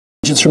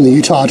intelligence from the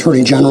Utah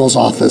Attorney General's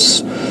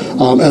office.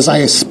 As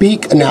I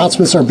speak,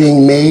 announcements are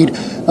being made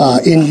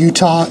in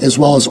Utah as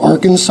well as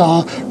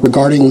Arkansas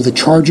regarding the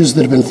charges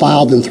that have been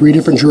filed in 3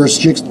 different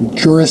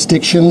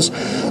jurisdictions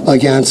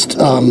against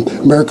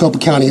Maricopa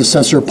County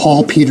Assessor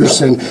Paul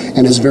Peterson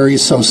and his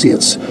various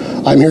associates.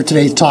 I'm here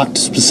today to talk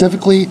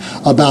specifically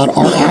about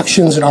our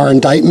actions and our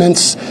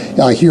indictments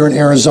here in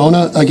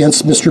Arizona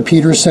against Mr.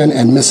 Peterson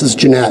and Mrs.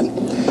 Jeanette.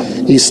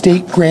 A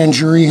state grand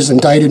jury has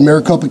indicted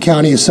Maricopa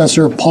County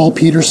Assessor Paul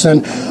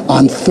Peterson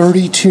on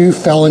 32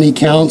 felony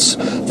counts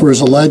for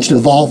his alleged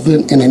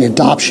involvement in an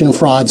adoption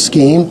fraud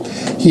scheme.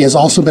 He has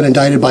also been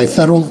indicted by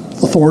federal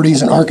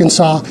authorities in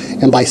Arkansas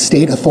and by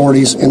state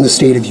authorities in the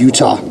state of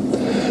Utah.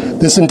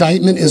 This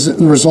indictment is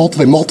the result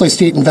of a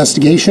multi-state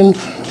investigation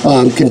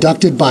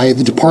conducted by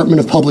the Department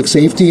of Public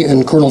Safety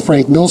and Colonel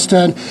Frank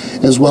Milstead,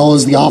 as well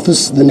as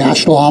the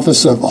National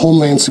Office of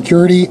Homeland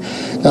Security,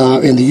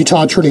 and the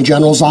Utah Attorney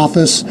General's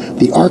office,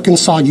 the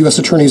Arkansas U.S.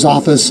 Attorney's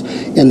office,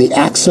 and the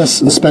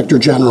Access Inspector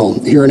General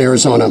here in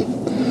Arizona.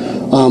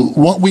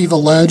 What we've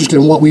alleged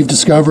and what we've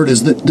discovered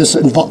is that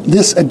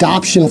this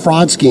adoption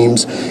fraud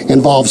schemes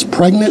involves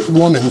pregnant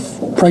women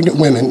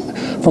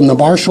from the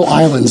Marshall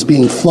Islands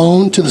being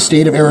flown to the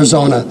state of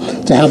Arizona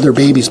to have their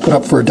babies put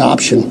up for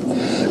adoption.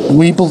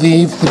 We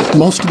believe that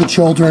most of the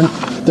children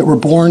that were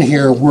born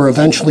here were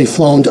eventually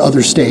flown to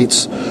other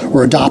states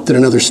or adopted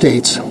in other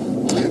states.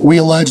 We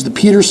allege that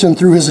Peterson,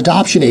 through his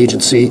adoption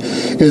agency,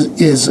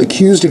 is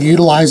accused of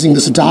utilizing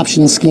this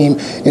adoption scheme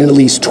in at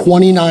least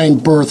 29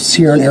 births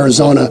here in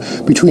Arizona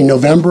between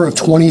November of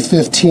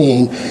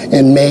 2015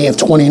 and May of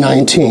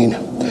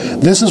 2019.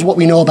 This is what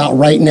we know about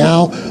right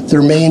now.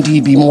 There may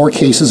indeed be more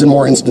cases and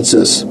more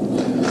instances.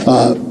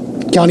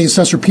 County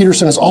Assessor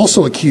Peterson is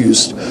also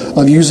accused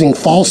of using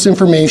false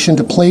information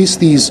to place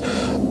these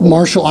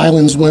Marshall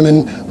Islands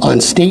women on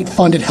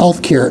state-funded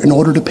health care in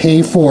order to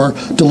pay for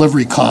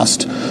delivery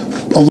costs,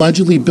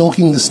 allegedly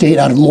bilking the state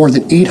out of more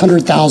than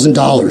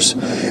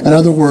 $800,000. In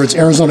other words,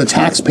 Arizona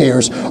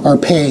taxpayers are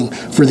paying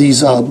for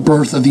these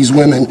birth of these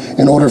women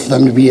in order for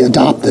them to be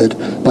adopted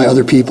by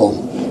other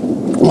people.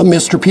 What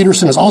Mr.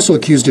 Peterson is also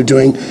accused of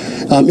doing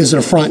is an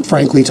affront,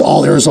 frankly, to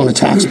all Arizona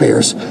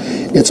taxpayers.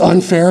 It's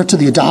unfair to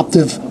the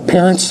adoptive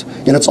parents,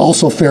 and it's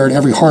also fair to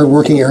every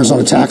hardworking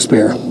Arizona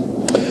taxpayer.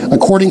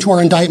 According to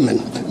our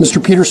indictment,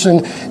 Mr.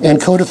 Peterson and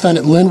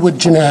co-defendant Linwood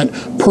Jeanette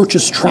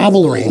purchased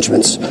travel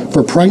arrangements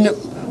for pregnant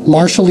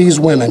Marshallese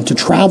women to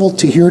travel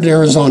to here to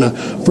Arizona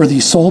for the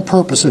sole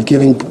purpose of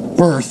giving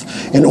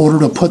birth in order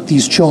to put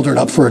these children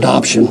up for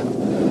adoption.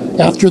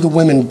 After the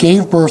women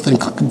gave birth and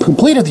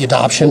completed the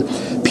adoption,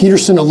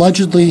 Peterson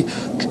allegedly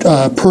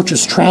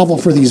purchased travel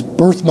for these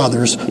birth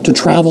mothers to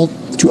travel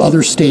to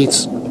other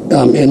states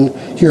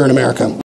here in America.